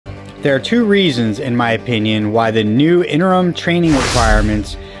There are two reasons, in my opinion, why the new interim training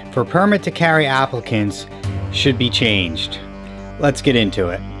requirements for permit to carry applicants should be changed. Let's get into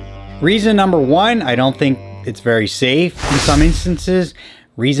it. Reason number one, I don't think it's very safe in some instances.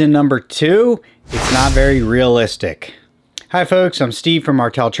 Reason number two, it's not very realistic. Hi folks, I'm Steve from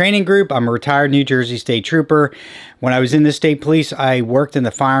Martell Training Group. I'm a retired New Jersey State Trooper. When I was in the state police, I worked in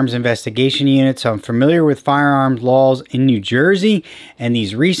the firearms investigation unit, so I'm familiar with firearms laws in New Jersey. And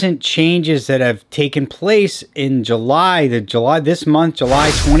these recent changes that have taken place in July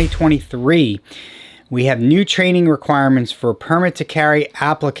 2023, we have new training requirements for permit to carry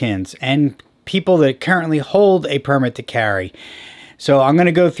applicants and people that currently hold a permit to carry. So I'm going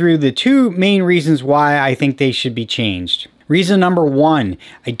to go through the two main reasons why I think they should be changed. Reason number one,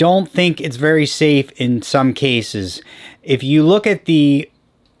 I don't think it's very safe in some cases. If you look at the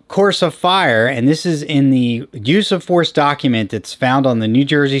course of fire, and this is in the use of force document that's found on the New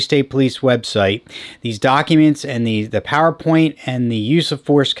Jersey State Police website, these documents and the PowerPoint and the use of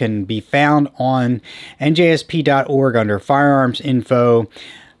force can be found on njsp.org under firearms info,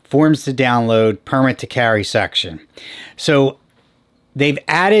 forms to download, permit to carry section. So they've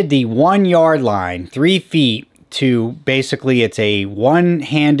added the 1 yard line, 3 feet, to basically it's a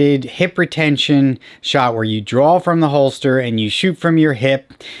one-handed hip retention shot where you draw from the holster and you shoot from your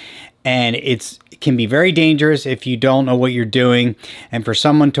hip, and it can be very dangerous if you don't know what you're doing. And for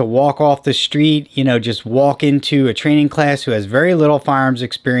someone to walk off the street, just walk into a training class who has very little firearms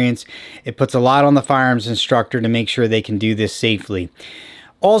experience, it puts a lot on the firearms instructor to make sure they can do this safely.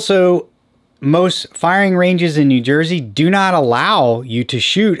 Also, most firing ranges in New Jersey do not allow you to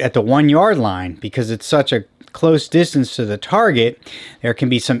shoot at the 1 yard line because it's such a close distance to the target. There can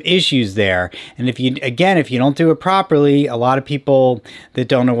be some issues there. And if you don't do it properly, a lot of people that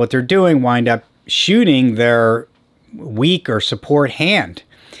don't know what they're doing wind up shooting their weak or support hand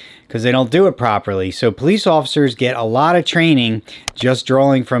because they don't do it properly. So police officers get a lot of training just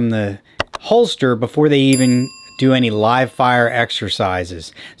drawing from the holster before they even do any live fire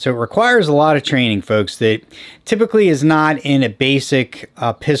exercises. So it requires a lot of training, folks, that typically is not in a basic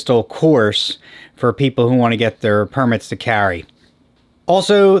pistol course for people who want to get their permits to carry.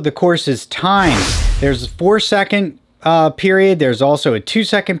 Also, the course is timed. There's a 4-second period. There's also a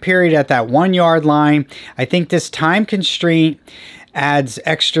 2-second period at that 1 yard line. I think this time constraint adds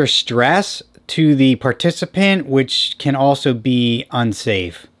extra stress to the participant, which can also be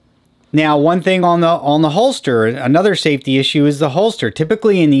unsafe. Now, one thing on the holster, another safety issue is the holster.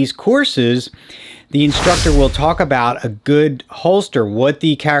 Typically in these courses, the instructor will talk about a good holster, what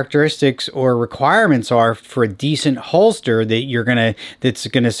the characteristics or requirements are for a decent holster that's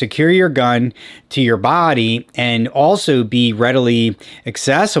gonna secure your gun to your body and also be readily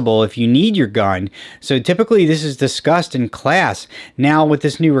accessible if you need your gun. So typically this is discussed in class. Now with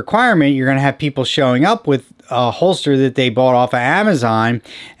this new requirement, you're gonna have people showing up with a holster that they bought off of Amazon,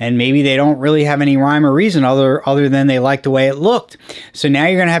 and maybe they don't really have any rhyme or reason other than they like the way it looked. So now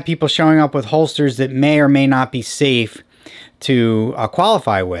you're going to have people showing up with holsters that may or may not be safe to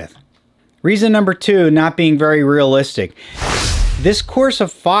qualify with. Reason number two, not being very realistic. This course of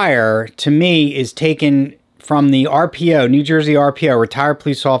fire, to me, is taken from the RPO, New Jersey RPO, Retired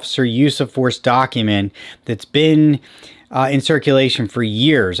Police Officer Use of Force document that's been in circulation for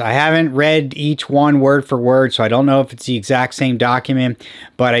years. I haven't read each one word for word, so I don't know if it's the exact same document,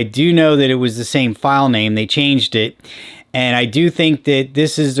 but I do know that it was the same file name. They changed it. And I do think that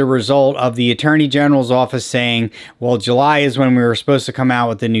this is the result of the Attorney General's office saying, well, July is when we were supposed to come out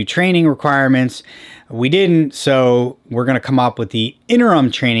with the new training requirements. We didn't, so we're going to come up with the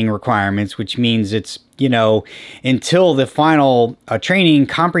interim training requirements, which means it's, until the final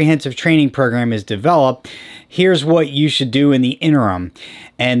comprehensive training program is developed, here's what you should do in the interim.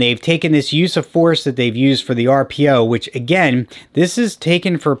 And they've taken this use of force that they've used for the RPO, which again, this is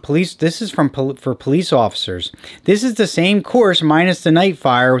taken for police. This is for police officers. This is the same course minus the night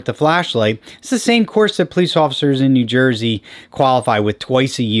fire with the flashlight. It's the same course that police officers in New Jersey qualify with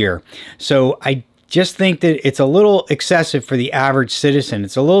twice a year. So I just think that it's a little excessive for the average citizen.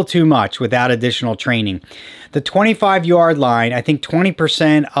 It's a little too much without additional training. The 25-yard line, I think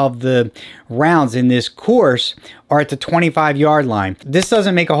 20% of the rounds in this course are at the 25-yard line. This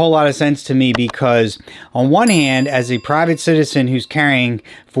doesn't make a whole lot of sense to me because on one hand, as a private citizen who's carrying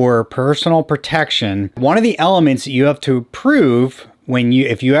for personal protection, one of the elements that you have to prove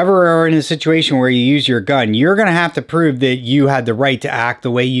if you ever are in a situation where you use your gun, you're going to have to prove that you had the right to act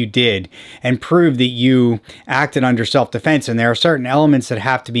the way you did and prove that you acted under self-defense. And there are certain elements that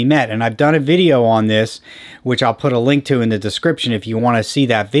have to be met. And I've done a video on this, which I'll put a link to in the description if you want to see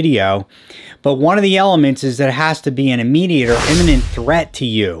that video. But one of the elements is that it has to be an immediate or imminent threat to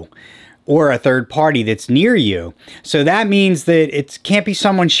you or a third party that's near you. So that means that it can't be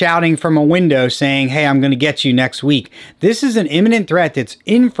someone shouting from a window saying, hey, I'm going to get you next week. This is an imminent threat that's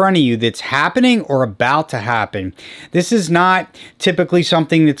in front of you, that's happening or about to happen. This is not typically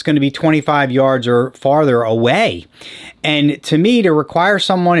something that's going to be 25 yards or farther away. And to me, to require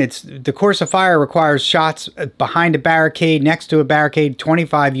someone, the course of fire requires shots behind a barricade, next to a barricade,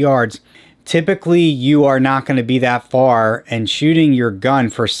 25 yards. Typically, you are not going to be that far and shooting your gun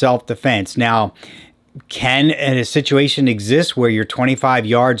for self-defense. Now, can a situation exist where you're 25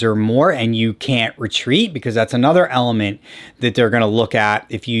 yards or more and you can't retreat? Because that's another element that they're going to look at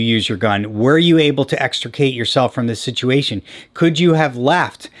if you use your gun. Were you able to extricate yourself from this situation? Could you have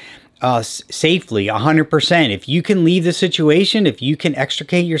left safely 100%? If you can leave the situation, if you can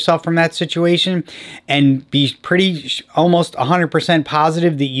extricate yourself from that situation and be almost 100%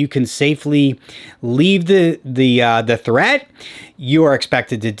 positive that you can safely leave the threat, you are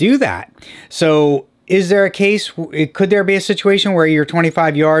expected to do that. So is there a case, could there be a situation where you're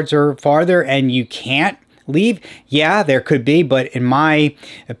 25 yards or farther and you can't leave? Yeah, there could be, but in my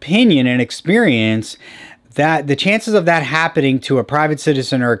opinion and experience, that the chances of that happening to a private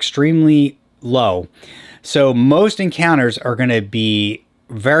citizen are extremely low. So most encounters are going to be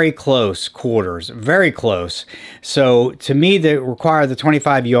very close quarters, very close. So to me, they require the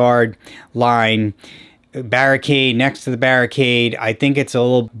 25-yard line, barricade next to the barricade. I think it's a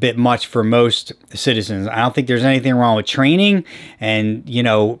little bit much for most citizens. I don't think there's anything wrong with training and, you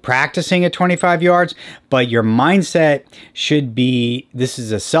know, practicing at 25 yards, but your mindset should be, this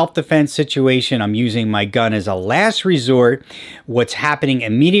is a self-defense situation. I'm using my gun as a last resort. What's happening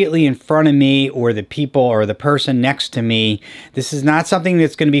immediately in front of me or the people or the person next to me, this is not something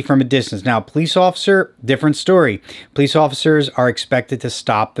that's going to be from a distance. Now, police officer, different story. Police officers are expected to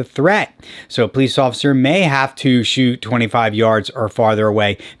stop the threat. So a police officer may have to shoot 25 yards or farther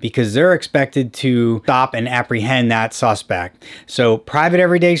away because they're expected to stop and apprehend that suspect. So private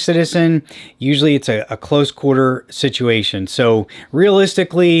everyday citizen, usually it's a close quarter situation. So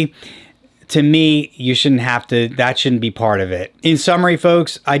realistically, to me, you shouldn't have to, that shouldn't be part of it. In summary,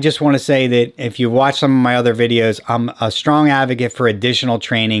 folks, I just want to say that if you've watched some of my other videos, I'm a strong advocate for additional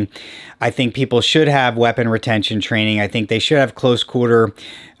training. I think people should have weapon retention training. I think they should have close quarter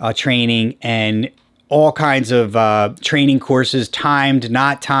training and all kinds of training courses, timed,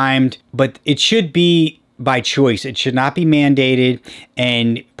 not timed, but it should be by choice. It should not be mandated,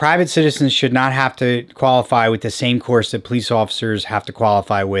 and private citizens should not have to qualify with the same course that police officers have to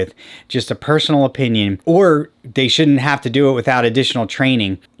qualify with. Just a personal opinion. Or they shouldn't have to do it without additional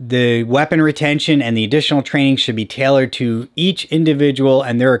training. The weapon retention and the additional training should be tailored to each individual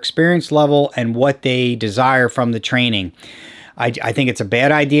and their experience level and what they desire from the training. I think it's a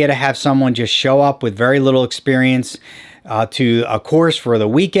bad idea to have someone just show up with very little experience to a course for the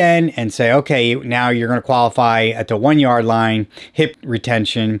weekend and say, okay, now you're going to qualify at the 1 yard line, hip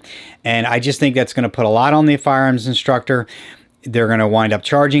retention. And I just think that's going to put a lot on the firearms instructor. They're going to wind up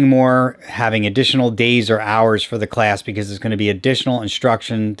charging more, having additional days or hours for the class because there's going to be additional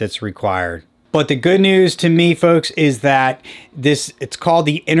instruction that's required. But the good news to me, folks, is that it's called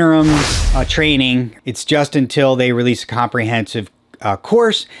the interim training. It's just until they release a comprehensive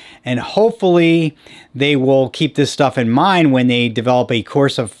course, and hopefully they will keep this stuff in mind when they develop a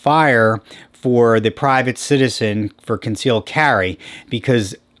course of fire for the private citizen for concealed carry,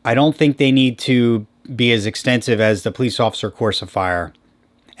 because I don't think they need to be as extensive as the police officer course of fire.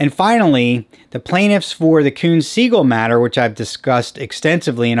 And finally, the plaintiffs for the Coons-Siegel matter, which I've discussed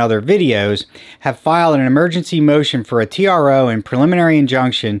extensively in other videos, have filed an emergency motion for a TRO and preliminary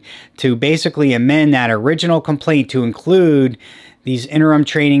injunction to basically amend that original complaint to include these interim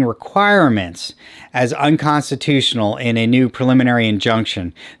training requirements as unconstitutional in a new preliminary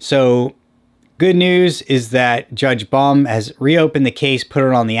injunction. So good news is that Judge Bum has reopened the case, put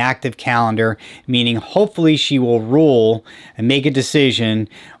it on the active calendar, meaning hopefully she will rule and make a decision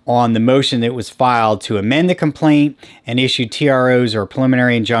on the motion that was filed to amend the complaint and issue TROs or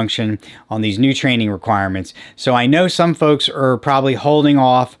preliminary injunction on these new training requirements. So I know some folks are probably holding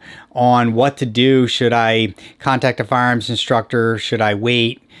off on what to do. Should I contact a firearms instructor? Should I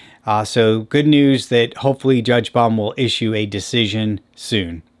wait? So good news that hopefully Judge Bum will issue a decision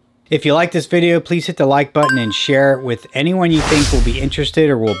soon. If you like this video, please hit the like button and share it with anyone you think will be interested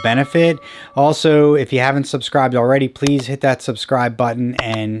or will benefit. Also, if you haven't subscribed already, please hit that subscribe button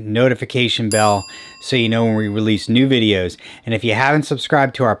and notification bell so you know when we release new videos. And if you haven't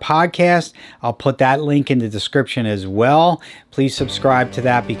subscribed to our podcast, I'll put that link in the description as well. Please subscribe to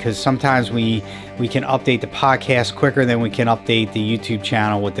that because sometimes we can update the podcast quicker than we can update the YouTube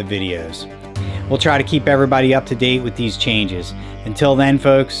channel with the videos. We'll try to keep everybody up to date with these changes. Until then,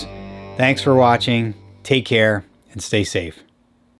 folks, thanks for watching, take care, and stay safe.